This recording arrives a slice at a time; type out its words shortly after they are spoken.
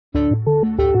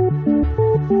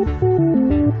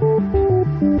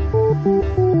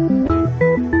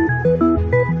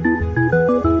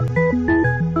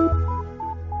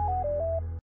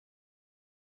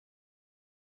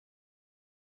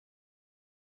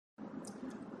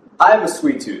I have a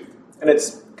sweet tooth, and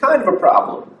it's kind of a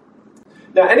problem.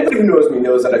 Now, anybody who knows me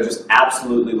knows that I just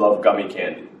absolutely love gummy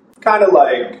candy. Kind of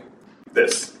like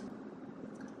this.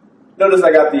 Notice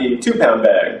I got the 2-pound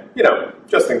bag,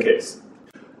 just in case.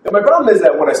 Now, my problem is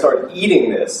that when I start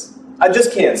eating this, I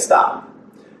just can't stop.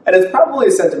 And it's probably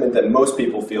a sentiment that most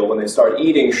people feel when they start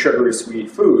eating sugary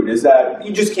sweet food, is that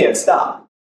you just can't stop.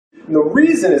 And the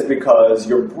reason is because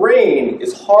your brain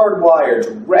is hardwired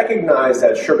to recognize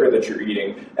that sugar that you're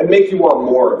eating and make you want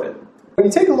more of it. When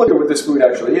you take a look at what this food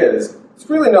actually is, it's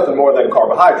really nothing more than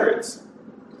carbohydrates.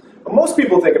 Most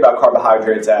people think about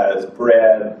carbohydrates as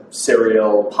bread,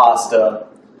 cereal, pasta,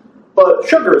 but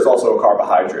sugar is also a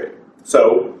carbohydrate.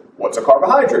 So, what's a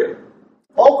carbohydrate?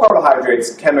 All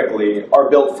carbohydrates chemically are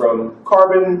built from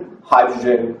carbon,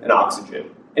 hydrogen, and oxygen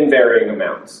in varying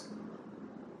amounts.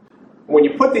 When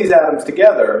you put these atoms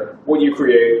together, what you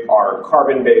create are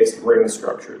carbon-based ring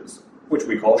structures, which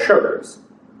we call sugars.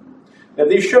 Now,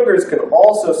 these sugars can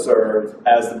also serve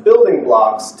as the building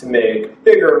blocks to make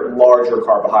bigger, larger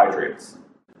carbohydrates.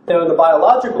 Now, in the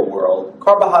biological world,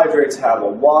 carbohydrates have a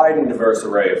wide and diverse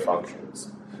array of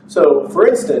functions. So, for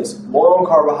instance, long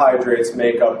carbohydrates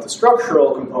make up the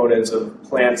structural components of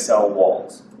plant cell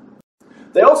walls.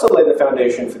 They also lay the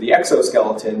foundation for the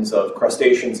exoskeletons of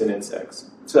crustaceans and insects.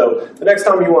 So, the next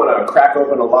time you want to crack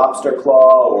open a lobster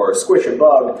claw or squish a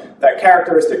bug, that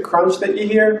characteristic crunch that you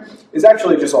hear is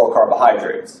actually just all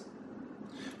carbohydrates.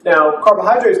 Now,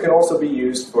 carbohydrates can also be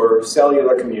used for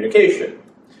cellular communication.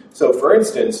 So, for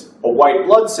instance, a white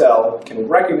blood cell can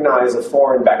recognize a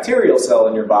foreign bacterial cell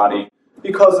in your body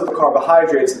because of the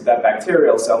carbohydrates that that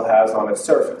bacterial cell has on its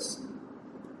surface.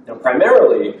 Now,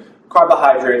 primarily,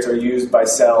 carbohydrates are used by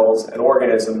cells and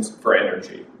organisms for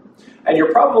energy. And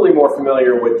you're probably more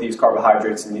familiar with these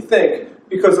carbohydrates than you think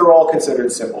because they're all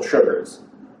considered simple sugars.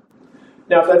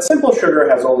 Now, if that simple sugar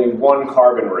has only one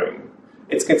carbon ring,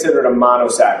 it's considered a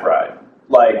monosaccharide,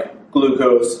 like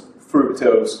glucose,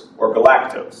 fructose, or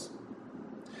galactose.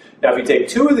 Now, if you take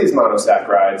two of these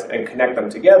monosaccharides and connect them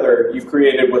together, you've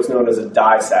created what's known as a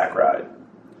disaccharide,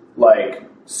 like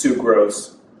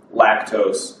sucrose,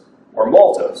 lactose, or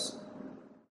maltose.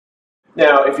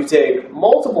 Now, if you take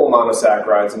multiple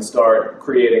monosaccharides and start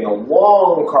creating a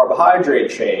long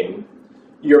carbohydrate chain,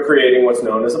 you're creating what's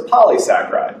known as a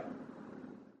polysaccharide.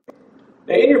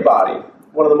 Now, in your body,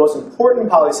 one of the most important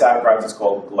polysaccharides is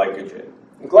called glycogen.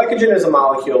 And glycogen is a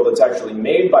molecule that's actually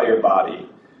made by your body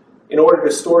in order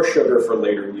to store sugar for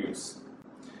later use.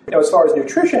 Now, as far as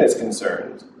nutrition is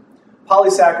concerned,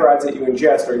 polysaccharides that you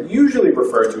ingest are usually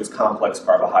referred to as complex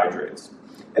carbohydrates.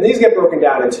 And these get broken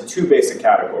down into two basic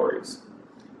categories.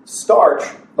 Starch,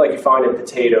 like you find in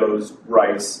potatoes,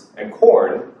 rice, and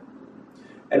corn,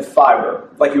 and fiber,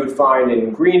 like you would find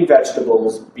in green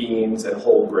vegetables, beans, and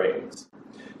whole grains.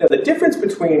 Now, the difference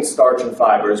between starch and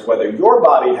fiber is whether your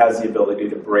body has the ability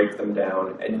to break them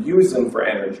down and use them for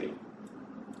energy.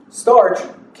 Starch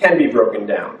can be broken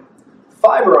down.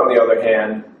 Fiber, on the other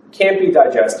hand, can't be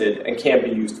digested and can't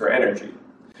be used for energy.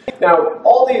 Now,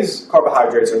 all these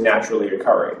carbohydrates are naturally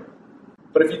occurring.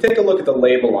 But if you take a look at the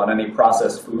label on any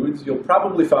processed foods, you'll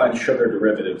probably find sugar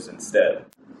derivatives instead.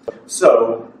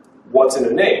 So, what's in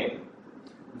a name?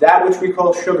 That which we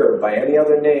call sugar by any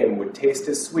other name would taste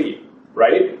as sweet,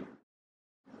 right?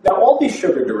 Now, all these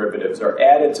sugar derivatives are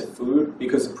added to food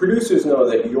because the producers know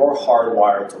that you're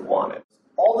hardwired to want it.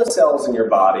 All the cells in your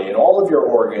body and all of your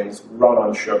organs run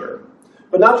on sugar.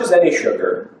 But not just any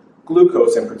sugar,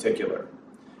 glucose in particular.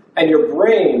 And your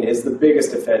brain is the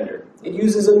biggest offender. It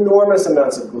uses enormous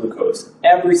amounts of glucose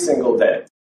every single day.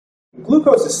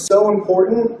 Glucose is so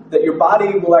important that your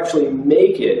body will actually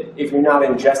make it if you're not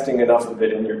ingesting enough of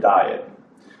it in your diet.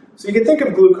 So you can think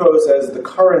of glucose as the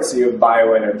currency of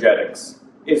bioenergetics.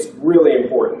 It's really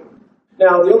important.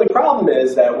 Now, the only problem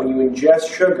is that when you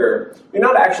ingest sugar, you're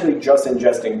not actually just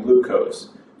ingesting glucose.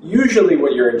 Usually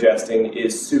what you're ingesting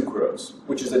is sucrose,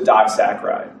 which is a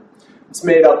disaccharide. It's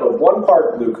made up of 1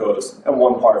 part glucose and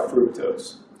 1 part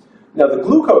fructose. Now, the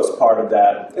glucose part of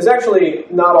that is actually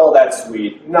not all that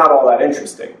sweet, not all that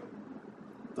interesting.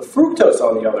 The fructose,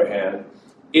 on the other hand,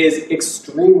 is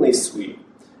extremely sweet.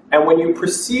 And when you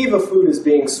perceive a food as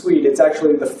being sweet, it's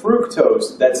actually the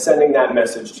fructose that's sending that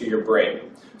message to your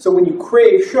brain. So when you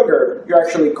crave sugar, you're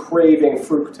actually craving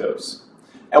fructose.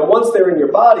 And once they're in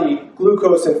your body,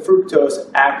 glucose and fructose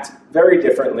act very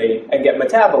differently and get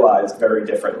metabolized very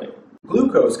differently.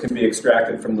 Glucose can be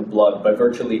extracted from the blood by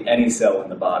virtually any cell in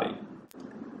the body.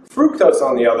 Fructose,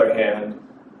 on the other hand,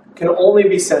 can only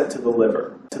be sent to the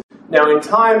liver. Now, in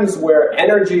times where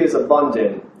energy is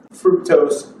abundant,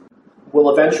 fructose will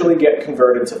eventually get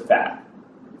converted to fat.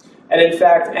 And in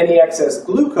fact, any excess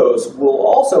glucose will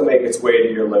also make its way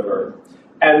to your liver.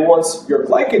 And once your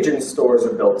glycogen stores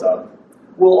are built up,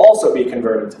 will also be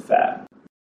converted to fat.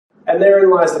 And therein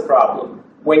lies the problem.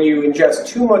 When you ingest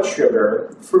too much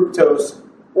sugar, fructose,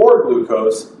 or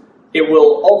glucose, it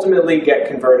will ultimately get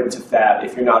converted to fat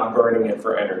if you're not burning it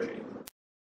for energy.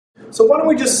 So why don't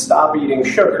we just stop eating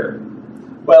sugar?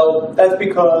 Well, that's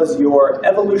because you're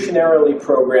evolutionarily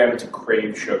programmed to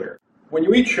crave sugar. When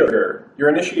you eat sugar, you're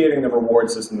initiating the reward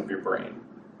system of your brain,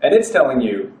 and it's telling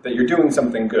you that you're doing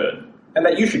something good, and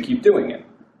that you should keep doing it.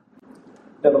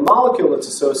 Now, the molecule that's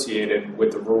associated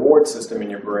with the reward system in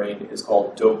your brain is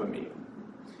called dopamine.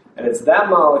 And it's that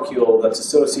molecule that's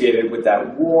associated with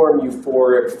that warm,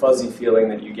 euphoric, fuzzy feeling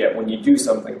that you get when you do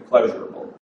something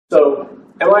pleasurable. So,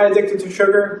 am I addicted to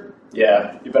sugar?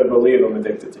 Yeah, you better believe I'm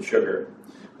addicted to sugar.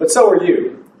 But so are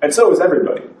you, and so is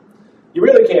everybody. You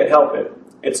really can't help it.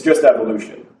 It's just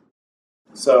evolution.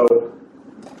 So,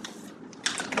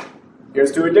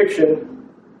 here's to addiction.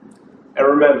 And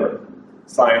remember,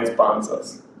 science bonds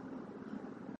us.